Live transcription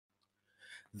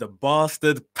The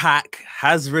Bastard Pac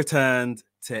has returned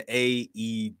to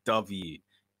AEW.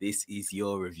 This is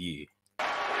your review.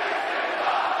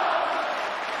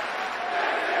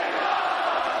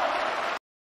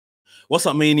 What's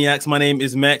up, Maniacs? My name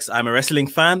is Mex. I'm a wrestling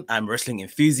fan. I'm a wrestling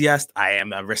enthusiast. I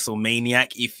am a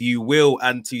WrestleManiac, if you will.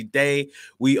 And today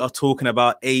we are talking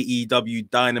about AEW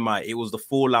Dynamite. It was the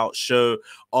fallout show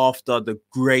after the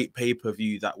great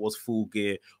pay-per-view that was Full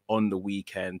Gear on the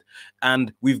weekend.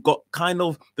 And we've got kind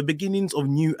of the beginnings of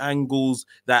new angles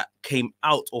that came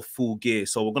out of Full Gear.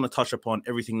 So we're going to touch upon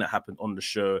everything that happened on the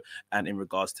show and in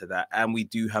regards to that. And we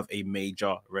do have a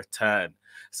major return.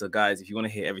 So guys, if you want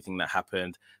to hear everything that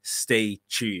happened, stay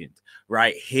tuned.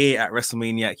 Right here at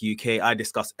WrestleManiac UK, I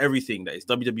discuss everything that is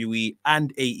WWE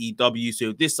and AEW. So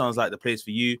if this sounds like the place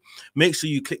for you, make sure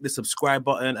you click the subscribe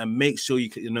button and make sure you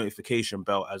click the notification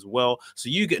bell as well, so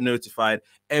you get notified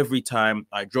every time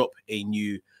I drop a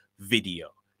new video.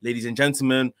 Ladies and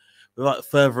gentlemen, without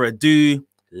further ado,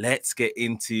 let's get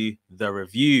into the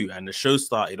review. And the show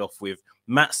started off with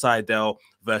Matt Sydal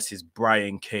versus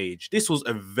Brian Cage. This was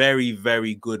a very,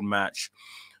 very good match.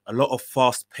 A lot of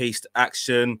fast-paced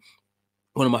action.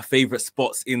 One of my favorite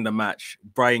spots in the match,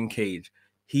 Brian Cage.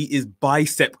 He is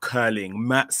bicep curling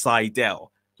Matt Sydal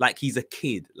like he's a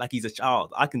kid, like he's a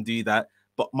child. I can do that,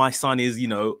 but my son is,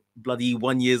 bloody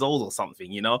 1 year old or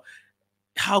something,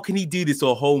 How can he do this to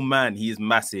a whole man? He is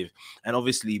massive. And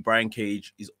obviously, Brian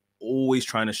Cage is always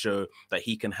trying to show that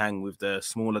he can hang with the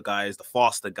smaller guys, the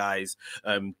faster guys,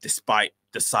 despite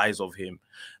the size of him.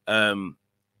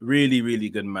 Really, really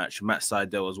good match. Matt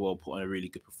Sydal as well put on a really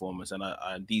good performance,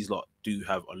 and these lot do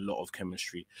have a lot of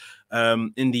chemistry.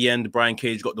 In the end, Brian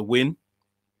Cage got the win,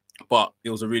 but it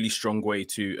was a really strong way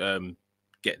to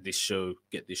get this show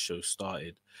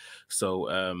started.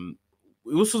 So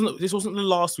this wasn't the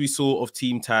last we saw of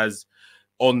Team Taz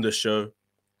on the show.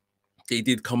 They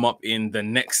did come up in the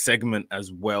next segment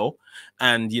as well.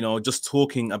 And, just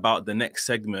talking about the next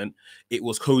segment, it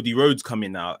was Cody Rhodes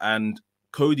coming out. And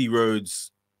Cody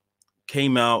Rhodes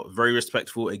came out very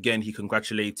respectful. Again, he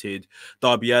congratulated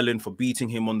Darby Allin for beating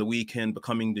him on the weekend,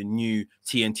 becoming the new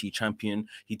TNT champion.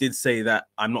 He did say that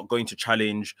I'm not going to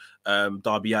challenge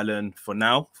Darby Allin for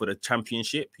now for the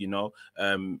championship.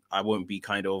 I won't be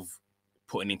kind of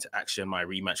putting into action my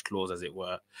rematch clause, as it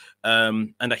were,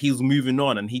 and that he's moving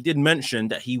on. And he did mention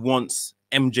that he wants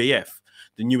MJF,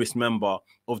 the newest member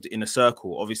of the Inner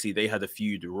Circle. Obviously, they had a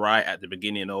feud right at the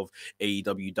beginning of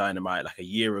AEW Dynamite, like a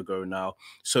year ago now.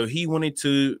 So he wanted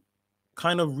to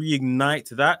kind of reignite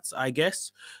that, I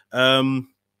guess.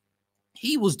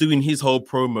 He was doing his whole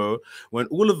promo when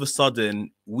all of a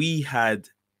sudden we had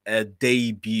a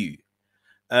debut.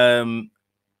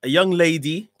 A young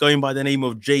lady going by the name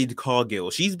of Jade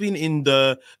Cargill. She's been in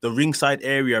the ringside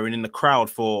area and in the crowd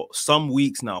for some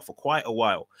weeks now, for quite a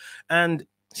while. And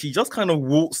she just kind of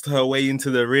waltzed her way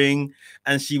into the ring,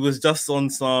 and she was just on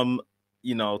some,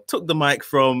 took the mic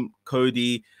from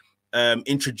Cody,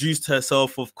 introduced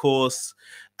herself, of course,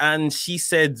 and she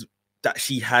said that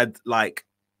she had like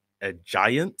a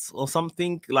giant or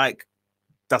something, like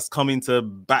that's coming to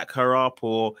back her up,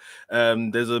 or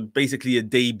there's basically a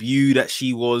debut that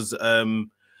she was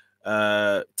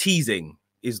teasing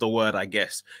is the word, I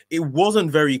guess. It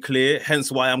wasn't very clear,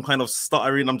 hence why I'm kind of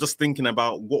stuttering. I'm just thinking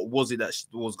about what was it that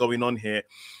was going on here.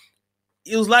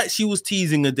 It was like she was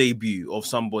teasing a debut of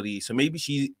somebody. So maybe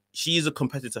she is a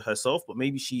competitor herself, but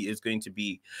maybe she is going to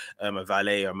be a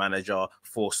valet or manager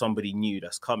for somebody new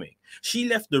that's coming. She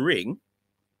left the ring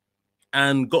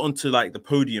and got onto like the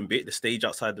podium bit, the stage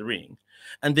outside the ring,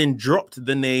 and then dropped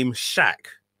the name Shaq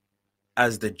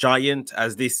as the giant,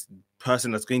 as this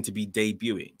person that's going to be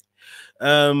debuting.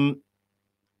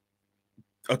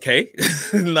 Okay.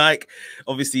 Like,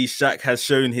 obviously Shaq has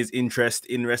shown his interest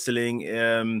in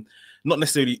wrestling, not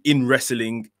necessarily in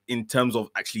wrestling in terms of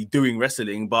actually doing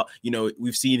wrestling, but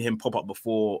we've seen him pop up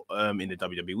before in the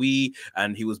WWE,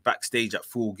 and he was backstage at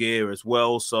Full Gear as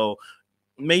well. So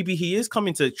maybe he is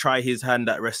coming to try his hand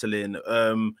at wrestling,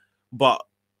 but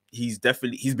he's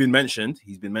been mentioned.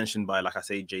 He's been mentioned by, like I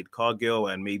say, Jade Cargill,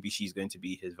 and maybe she's going to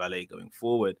be his valet going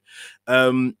forward.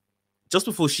 Just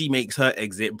before she makes her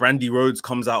exit, Brandy Rhodes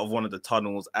comes out of one of the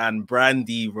tunnels, and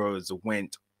Brandy Rhodes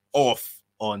went off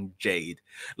on Jade.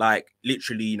 Like,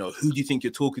 literally, who do you think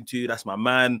you're talking to? That's my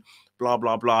man, blah,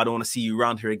 blah, blah. I don't want to see you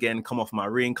around here again. Come off my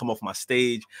ring, come off my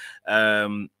stage.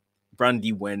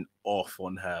 Brandy went off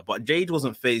on her. But Jade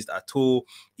wasn't phased at all.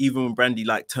 Even when Brandy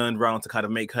like turned around to kind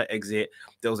of make her exit,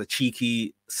 there was a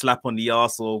cheeky slap on the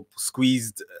ass or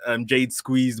squeezed Jade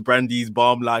squeezed Brandy's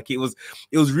bum. Like it was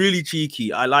really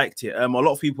cheeky. I liked it. A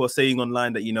lot of people are saying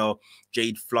online that, you know,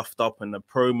 Jade fluffed up in the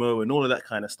promo and all of that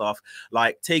kind of stuff.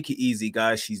 Like, take it easy,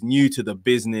 guys. She's new to the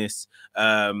business.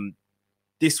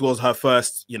 This was her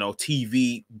first, you know,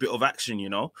 TV bit of action, you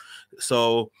know.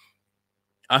 So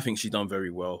I think she's done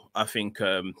very well. I think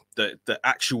the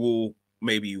actual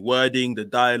maybe wording, the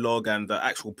dialogue, and the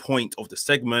actual point of the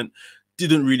segment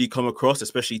didn't really come across,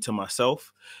 especially to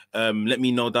myself. Let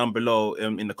me know down below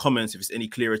in the comments if it's any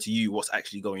clearer to you what's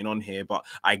actually going on here. But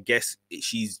I guess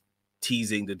she's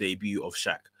teasing the debut of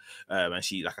Shaq. And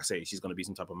she, like I say, she's going to be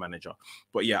some type of manager.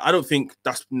 But yeah, I don't think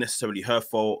that's necessarily her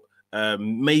fault.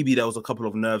 Maybe there was a couple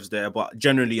of nerves there, but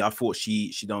generally I thought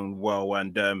she done well,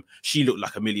 and she looked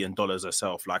like $1 million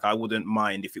herself. Like, I wouldn't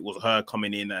mind if it was her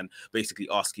coming in and basically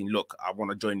asking, look, I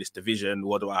want to join this division,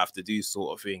 what do I have to do,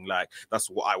 sort of thing. Like, that's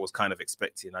what I was kind of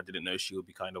expecting. I didn't know she would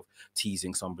be kind of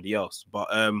teasing somebody else. But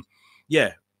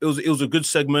yeah, it was a good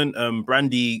segment.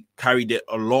 Brandy carried it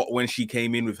a lot when she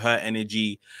came in with her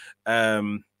energy,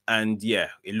 and yeah,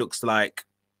 it looks like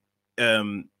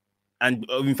and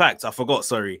in fact, I forgot,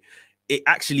 sorry. It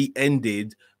actually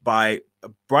ended by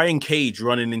Brian Cage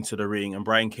running into the ring, and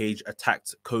Brian Cage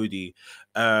attacked Cody.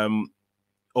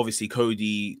 Obviously,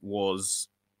 Cody was,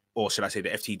 or should I say the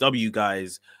FTW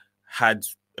guys, had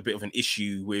a bit of an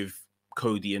issue with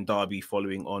Cody and Darby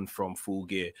following on from Full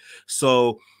Gear.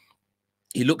 So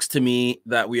it looks to me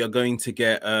that we are going to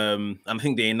get, and I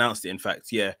think they announced it, in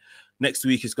fact, yeah. Next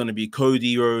week is going to be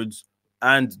Cody Rhodes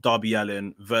and Darby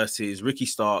Allin versus Ricky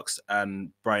Starks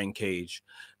and Brian Cage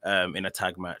in a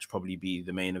tag match, probably be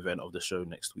the main event of the show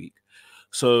next week.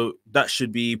 So that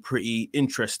should be pretty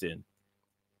interesting.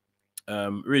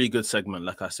 Really good segment,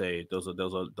 like I say. There's a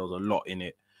lot in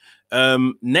it.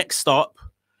 Next up,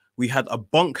 we had a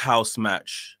bunkhouse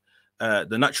match.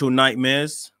 The Natural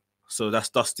Nightmares, so that's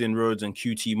Dustin Rhodes and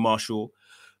QT Marshall,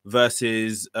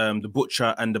 versus the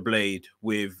Butcher and the Blade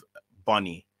with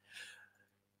Bunny.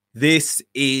 This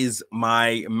is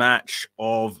my match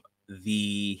of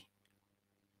the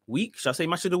week. Should I say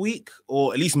match of the week?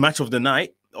 Or at least match of the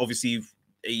night. Obviously,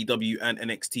 AEW and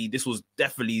NXT. This was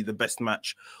definitely the best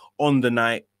match on the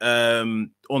night,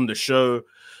 on the show.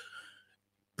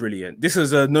 Brilliant. This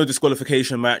is a no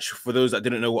disqualification match. For those that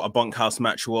didn't know what a bunkhouse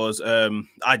match was,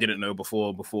 I didn't know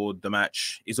before the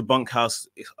match. It's a bunkhouse.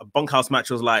 A bunkhouse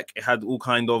match was like, it had all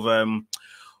kind of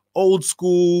old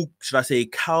school, should I say,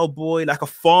 cowboy, like a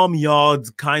farmyard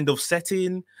kind of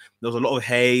setting. There was a lot of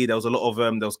hay. There was a lot of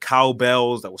there was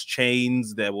cowbells. There was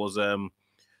chains. There was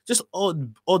just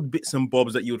odd bits and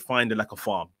bobs that you would find in like a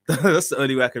farm. That's the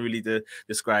only way I can really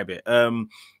describe it.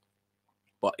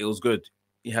 But it was good.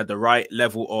 It had the right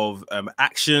level of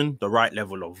action, the right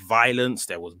level of violence.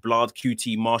 There was blood.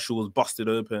 QT Marshall was busted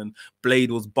open.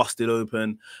 Blade was busted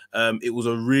open. It was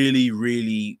a really,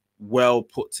 really well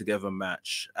put together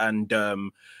match, and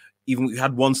even we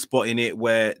had one spot in it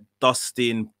where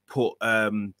Dustin put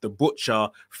the Butcher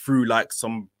through like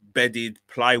some bedded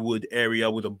plywood area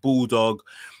with a bulldog,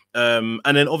 and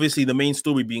then obviously the main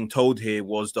story being told here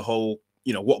was the whole,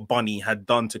 you know, what Bunny had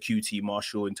done to QT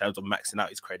Marshall in terms of maxing out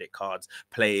his credit cards,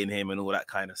 playing him and all that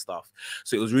kind of stuff.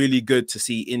 So it was really good to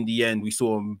see in the end, we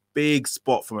saw a big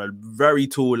spot from a very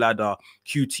tall ladder,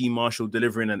 QT Marshall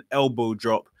delivering an elbow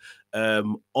drop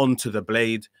onto the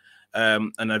Blade,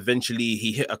 and eventually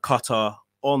he hit a cutter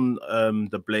on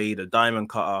the Blade, a diamond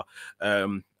cutter,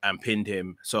 and pinned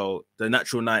him. So the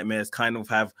Natural Nightmares kind of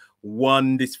have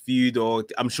won this feud, or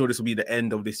I'm sure this will be the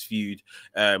end of this feud,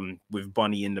 with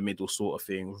Bunny in the middle, sort of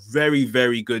thing. Very,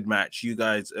 very good match. You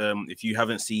guys, if you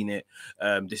haven't seen it,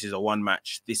 this is a one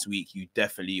match this week you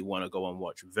definitely want to go and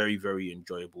watch. Very, very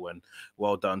enjoyable, and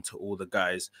well done to all the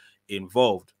guys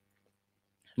involved.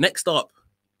 Next up,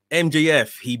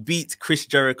 MJF. He beat Chris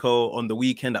Jericho on the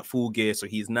weekend at Full Gear, so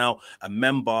he's now a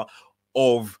member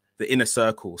of the Inner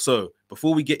Circle. So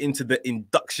before we get into the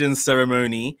induction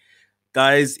ceremony,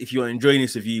 guys, if you're enjoying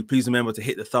this review, please remember to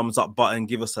hit the thumbs up button,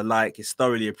 give us a like. It's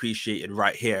thoroughly appreciated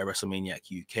right here at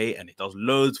WrestleManiac UK, and it does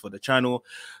loads for the channel.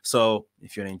 So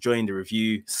if you're enjoying the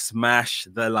review, smash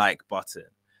the like button.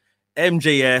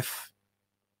 MJF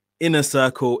Inner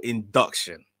Circle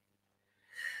induction.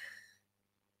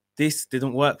 This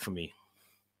didn't work for me.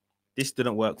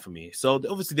 So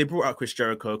obviously they brought out Chris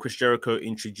Jericho. Chris Jericho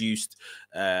introduced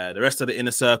the rest of the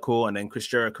Inner Circle, and then Chris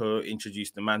Jericho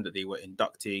introduced the man that they were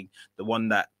inducting, the one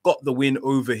that got the win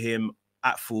over him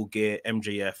at Full Gear,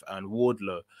 MJF and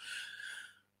Wardlow.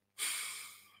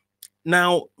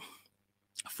 Now,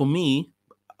 for me,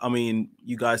 I mean,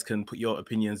 you guys can put your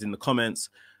opinions in the comments.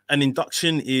 An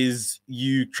induction is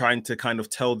you trying to kind of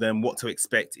tell them what to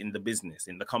expect in the business,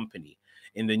 in the company,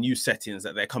 in the new settings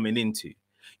that they're coming into.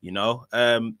 You know,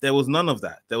 there was none of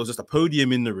that. There was just a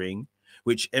podium in the ring,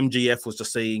 which MJF was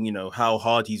just saying, you know, how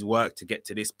hard he's worked to get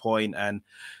to this point and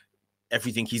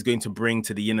everything he's going to bring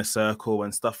to the inner circle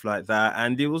and stuff like that.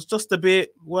 And it was just a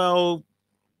bit, well,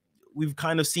 we've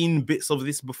kind of seen bits of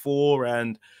this before,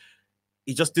 and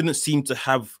it just didn't seem to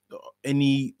have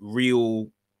any real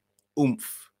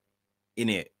oomph in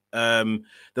it. There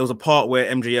was a part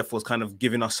where MJF was kind of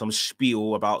giving us some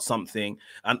spiel about something,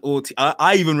 and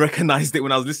I even recognized it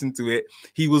when I was listening to it.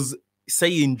 He was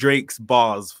saying Drake's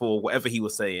bars for whatever he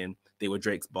was saying. They were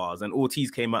Drake's bars, and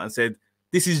Ortiz came out and said,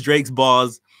 "This is Drake's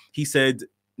bars." He said,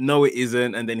 "No, it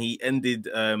isn't," and then he ended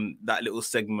that little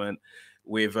segment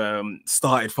with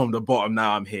started from the bottom,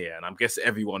 now I'm here, and I guess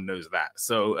everyone knows that.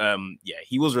 So yeah,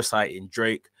 he was reciting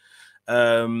Drake.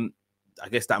 I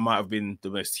guess that might have been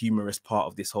the most humorous part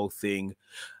of this whole thing.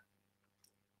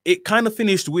 It kind of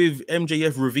finished with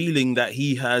MJF revealing that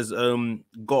he has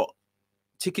got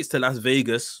tickets to Las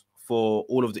Vegas for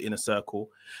all of the inner circle.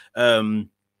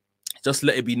 Just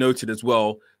let it be noted as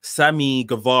well, Sammy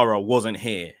Guevara wasn't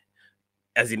here,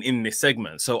 as in this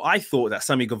segment. So I thought that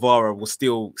Sammy Guevara was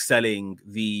still selling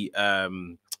the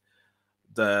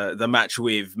match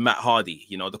with Matt Hardy,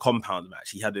 you know, the compound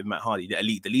match he had with Matt Hardy, the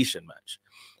Elite Deletion match.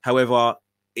 However,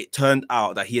 it turned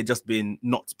out that he had just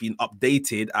not been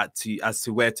updated as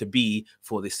to where to be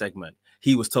for this segment.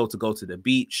 He was told to go to the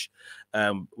beach,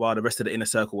 while the rest of the inner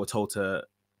circle were told to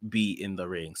be in the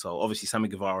ring. So obviously Sammy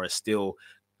Guevara is still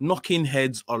knocking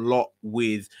heads a lot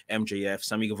with MJF.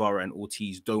 Sammy Guevara and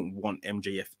Ortiz don't want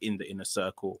MJF in the inner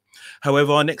circle.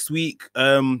 However, next week,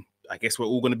 I guess we're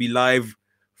all going to be live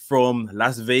from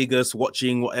Las Vegas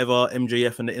watching whatever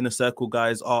MJF and the inner circle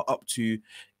guys are up to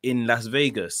in Las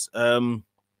Vegas.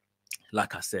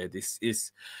 Like I said,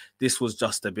 this was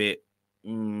just a bit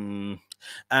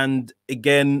and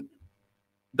again,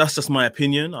 that's just my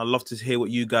opinion. I'd love to hear what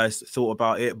you guys thought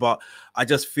about it, but I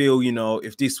just feel, you know,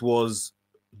 if this was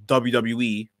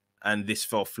WWE and this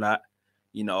fell flat,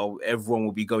 you know, everyone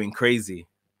will be going crazy.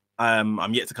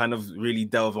 I'm yet to kind of really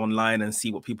delve online and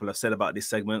see what people have said about this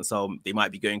segment, so they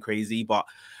might be going crazy, but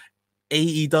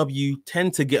AEW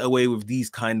tend to get away with these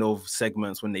kind of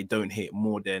segments when they don't hit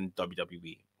more than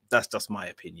WWE. That's just my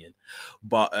opinion.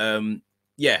 But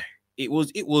yeah, it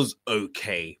was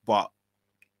okay, but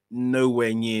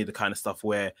nowhere near the kind of stuff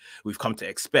where we've come to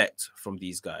expect from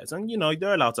these guys. And you know,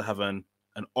 they're allowed to have an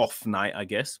off night, I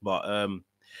guess. But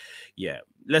yeah,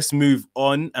 let's move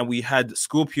on. And we had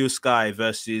Scorpio Sky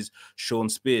versus Shawn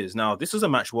Spears. Now, this was a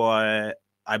match where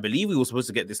I believe we were supposed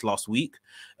to get this last week.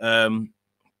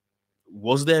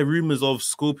 Was there rumors of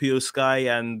Scorpio Sky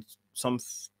and some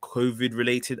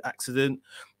COVID-related accident?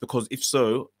 Because if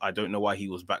so, I don't know why he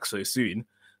was back so soon.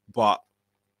 But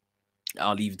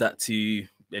I'll leave that to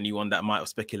anyone that might have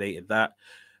speculated that.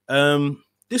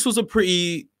 This was a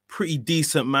pretty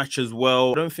decent match as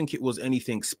well. I don't think it was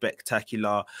anything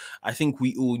spectacular. I think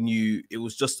we all knew it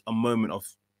was just a moment of,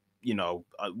 you know,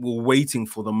 we're waiting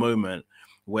for the moment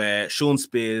where Shawn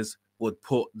Spears would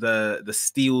put the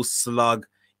steel slug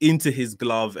into his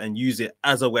glove and use it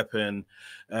as a weapon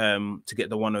to get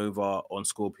the one over on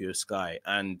Scorpio Sky.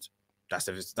 And that's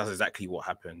exactly what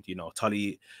happened. You know,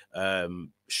 Tully,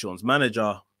 Shawn's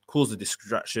manager, caused a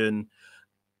distraction.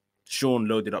 Shawn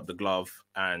loaded up the glove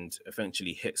and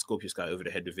eventually hit Scorpio Sky over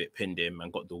the head with it, pinned him,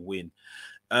 and got the win.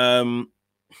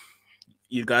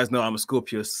 You guys know I'm a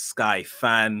Scorpio Sky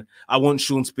fan. I want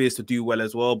Shawn Spears to do well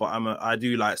as well, but I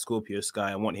do like Scorpio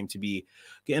Sky. I want him to be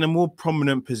getting a more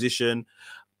prominent position.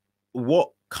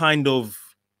 What kind of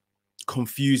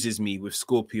confuses me with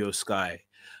Scorpio Sky,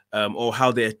 or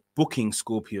how they're booking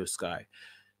Scorpio Sky,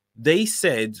 they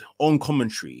said on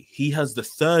commentary he has the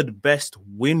third best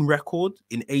win record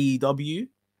in AEW,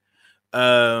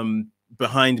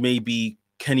 behind maybe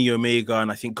Kenny Omega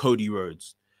and I think Cody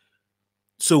Rhodes.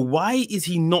 So why is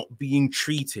he not being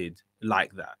treated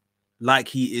like that? Like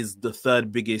he is the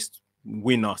third biggest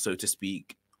winner, so to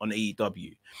speak, on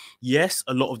AEW. Yes,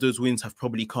 a lot of those wins have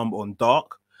probably come on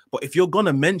Dark, but if you're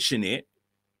gonna mention it,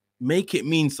 make it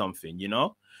mean something, you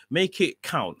know? Make it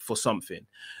count for something.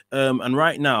 And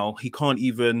right now, he can't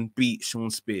even beat Shawn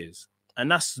Spears.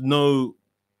 And that's no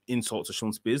insult to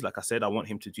Shawn Spears. Like I said, I want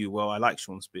him to do well. I like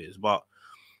Shawn Spears, but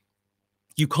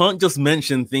you can't just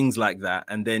mention things like that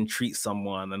and then treat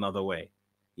someone another way.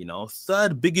 You know,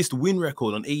 third biggest win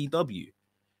record on AEW.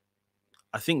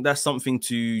 I think that's something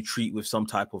to treat with some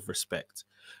type of respect.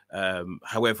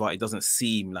 However, it doesn't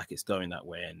seem like it's going that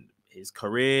way. And his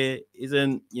career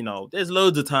isn't, you know, there's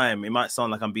loads of time. It might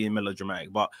sound like I'm being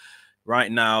melodramatic, but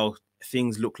right now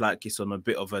things look like it's on a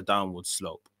bit of a downward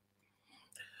slope.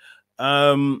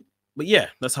 But yeah,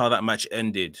 that's how that match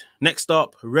ended. Next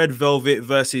up, Red Velvet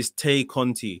versus Tay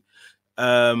Conti.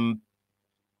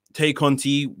 Tay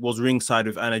Conti was ringside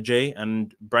with Anna Jay,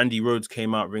 and Brandy Rhodes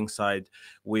came out ringside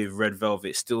with Red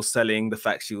Velvet, still selling the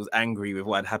fact she was angry with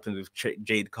what had happened with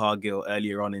Jade Cargill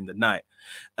earlier on in the night.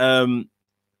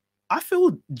 I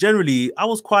feel generally I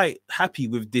was quite happy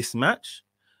with this match.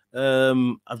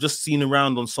 I've just seen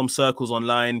around on some circles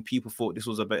online, people thought this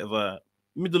was a bit of a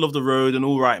middle of the road and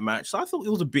all right match. So I thought it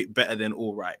was a bit better than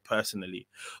all right, personally.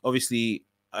 Obviously,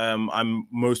 I'm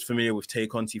most familiar with Tay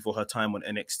Conti for her time on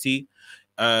NXT.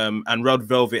 And Red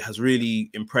Velvet has really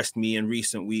impressed me in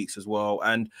recent weeks as well.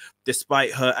 And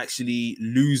despite her actually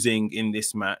losing in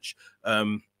this match,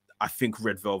 I think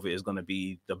Red Velvet is going to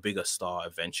be the bigger star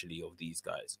eventually of these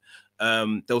guys.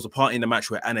 There was a part in the match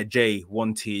where Anna Jay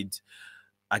wanted,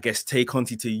 I guess, Tay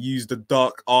Conti to use the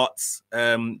dark arts,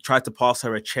 tried to pass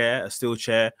her a chair, a steel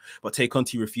chair, but Tay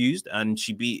Conti refused, and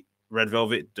she beat Red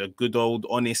Velvet the good old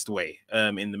honest way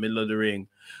in the middle of the ring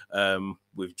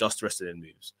with just wrestling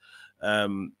moves.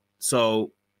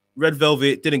 So Red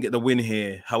Velvet didn't get the win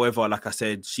here. However, like I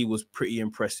said, she was pretty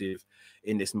impressive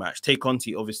in this match. Tay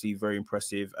Conti, obviously, very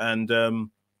impressive. And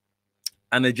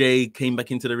Anna Jay came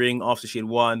back into the ring after she had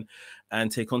won,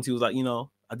 and Tay Conti was like, you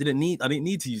know, I didn't need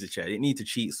to use a chair. I didn't need to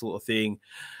cheat, sort of thing.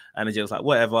 Anna Jay was like,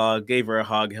 whatever, gave her a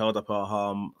hug, held up her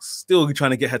arm, still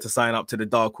trying to get her to sign up to the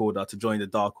Dark Order, to join the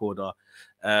Dark Order.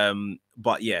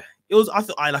 But yeah, it was,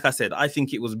 like I said, I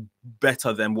think it was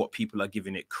better than what people are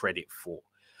giving it credit for.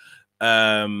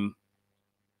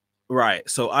 Right,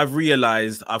 so I've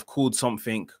realized I've called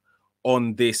something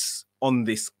on this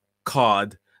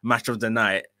card, match of the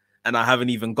night, and I haven't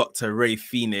even got to Rey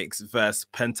Fénix versus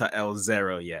Penta El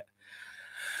Zero yet.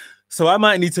 So I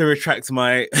might need to retract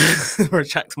my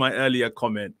earlier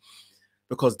comment,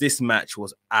 because this match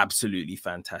was absolutely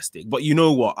fantastic. But you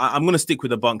know what? I'm going to stick with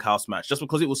the bunkhouse match just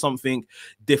because it was something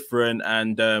different.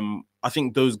 And I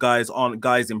think those guys aren't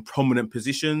guys in prominent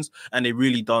positions, and they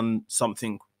really done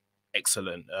something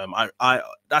excellent.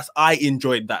 I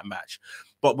enjoyed that match.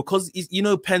 But because, you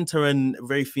know, Penta and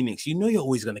Rey Fénix, you know you're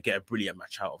always going to get a brilliant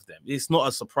match out of them. It's not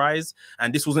a surprise.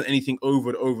 And this wasn't anything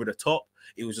over the top.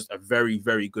 It was just a very,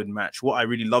 very good match. What I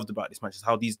really loved about this match is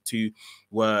how these two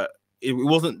were... It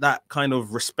wasn't that kind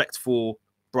of respectful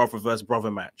brother versus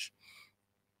brother match.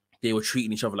 They were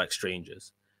treating each other like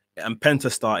strangers. And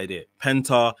Penta started it.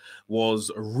 Penta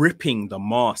was ripping the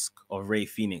mask of Rey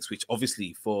Fénix, which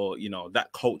obviously for, you know,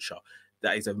 that culture,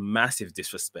 that is a massive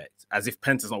disrespect. As if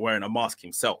Penta's not wearing a mask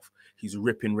himself. He's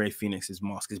ripping Rey Fénix's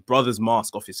mask, his brother's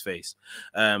mask, off his face.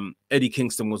 Eddie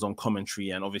Kingston was on commentary,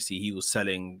 and obviously he was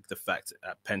selling the fact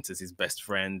that Penta's his best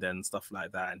friend and stuff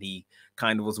like that. And he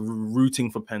kind of was rooting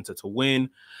for Penta to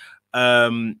win.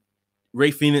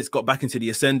 Rey Fénix got back into the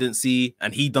ascendancy,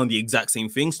 and he done the exact same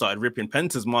thing, started ripping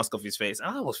Penta's mask off his face.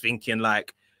 And I was thinking,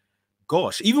 like,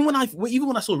 gosh, even when I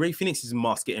saw Rey Fénix's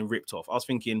mask getting ripped off, I was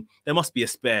thinking there must be a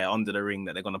spare under the ring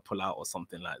that they're gonna pull out or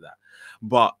something like that.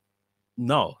 But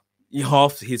no,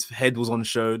 half his head was on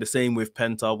show. The same with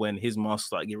Penta when his mask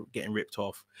started getting ripped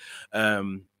off.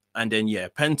 And then yeah,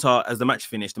 Penta, as the match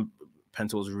finished,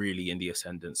 Penta was really in the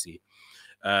ascendancy.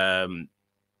 There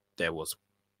was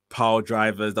power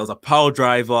drivers. There was a power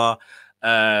driver,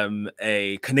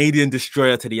 a Canadian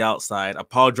destroyer to the outside, a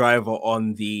power driver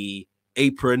on the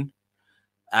apron,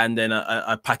 and then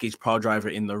a package power driver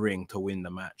in the ring to win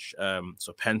the match.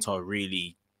 So Penta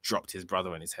really dropped his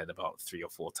brother on his head about 3 or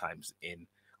 4 times in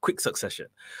quick succession.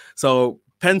 So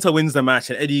Penta wins the match,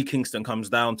 and Eddie Kingston comes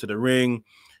down to the ring.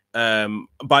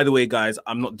 By the way, guys,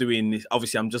 I'm not doing this.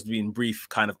 Obviously, I'm just doing brief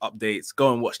kind of updates.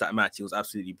 Go and watch that match. It was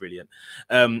absolutely brilliant.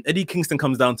 Eddie Kingston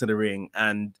comes down to the ring,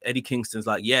 and Eddie Kingston's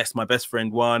like, yes, my best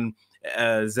friend won,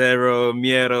 zero,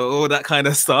 miedo, all that kind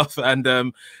of stuff.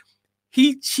 And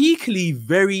he cheekily,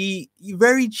 very,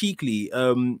 very cheekily,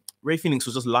 Rey Fénix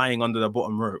was just lying under the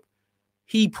bottom rope.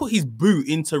 He put his boot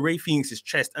into Rey Fénix's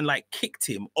chest and like kicked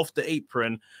him off the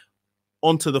apron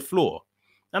onto the floor.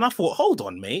 And I thought, hold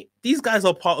on, mate. These guys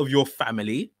are part of your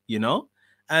family, you know?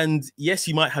 And yes,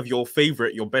 you might have your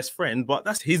favorite, your best friend, but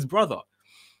that's his brother.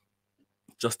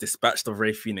 Just dispatched of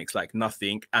Rey Fénix like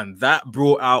nothing. And that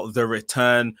brought out the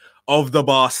return of the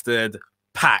Bastard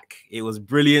Pac. It was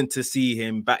brilliant to see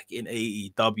him back in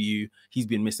AEW. He's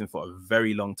been missing for a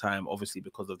very long time, obviously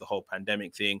because of the whole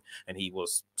pandemic thing, and he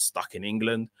was stuck in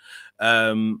England.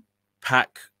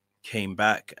 Pac came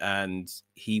back, and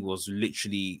he was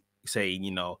literally saying,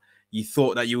 you know, you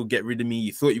thought that you would get rid of me,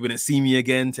 you thought you wouldn't see me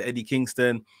again, to Eddie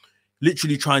Kingston.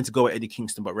 literally trying to go at Eddie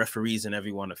Kingston, but referees and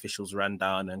everyone, officials ran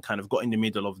down and kind of got in the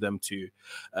middle of them two,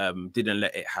 didn't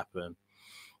let it happen.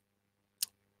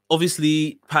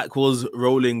 Obviously, Pac was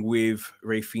rolling with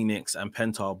Ray Phoenix and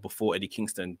Penta before Eddie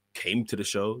Kingston came to the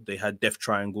show. They had Death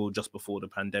Triangle just before the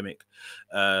pandemic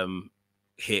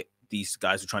hit. These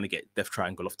guys were trying to get Death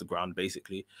Triangle off the ground,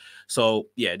 basically. So,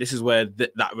 yeah, this is where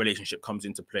that relationship comes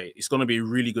into play. It's going to be a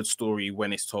really good story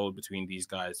when it's told between these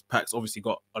guys. Pac's obviously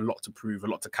got a lot to prove, a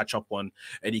lot to catch up on.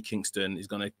 Eddie Kingston is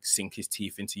going to sink his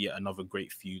teeth into yet another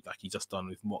great feud like he just done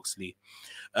with Moxley.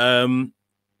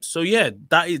 So yeah,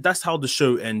 that's how the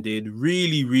show ended.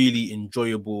 Really, really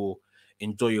enjoyable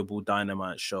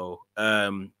Dynamite show.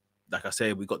 Like I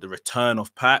said, we got the return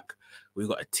of Pac. We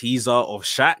got a teaser of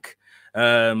Shaq.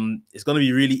 It's going to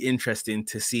be really interesting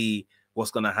to see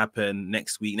what's going to happen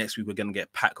next week. Next week, we're going to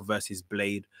get Pac versus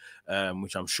Blade,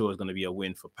 which I'm sure is going to be a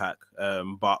win for Pac.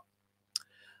 But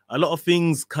a lot of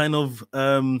things kind of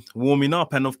warming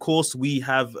up. And of course, we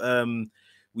have...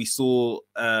 we saw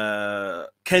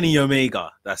Kenny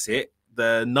Omega. That's it.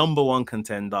 The #1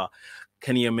 contender.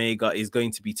 Kenny Omega is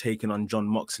going to be taking on Jon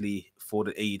Moxley for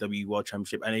the AEW World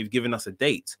Championship. And they've given us a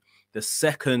date, the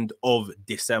 2nd of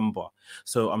December.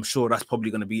 So I'm sure that's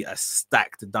probably going to be a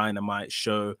stacked Dynamite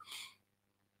show.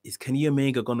 Is Kenny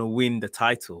Omega going to win the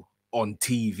title on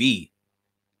TV?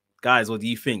 Guys, what do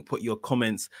you think? Put your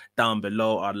comments down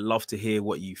below. I'd love to hear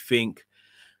what you think.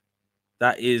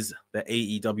 That is the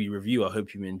AEW review. I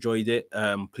hope you enjoyed it.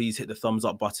 Please hit the thumbs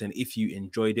up button if you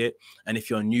enjoyed it. And if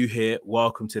you're new here,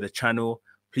 welcome to the channel.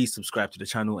 Please subscribe to the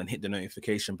channel and hit the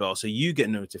notification bell so you get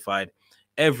notified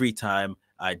every time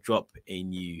I drop a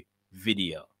new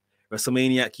video.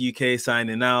 WrestleManiac UK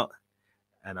signing out,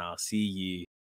 and I'll see you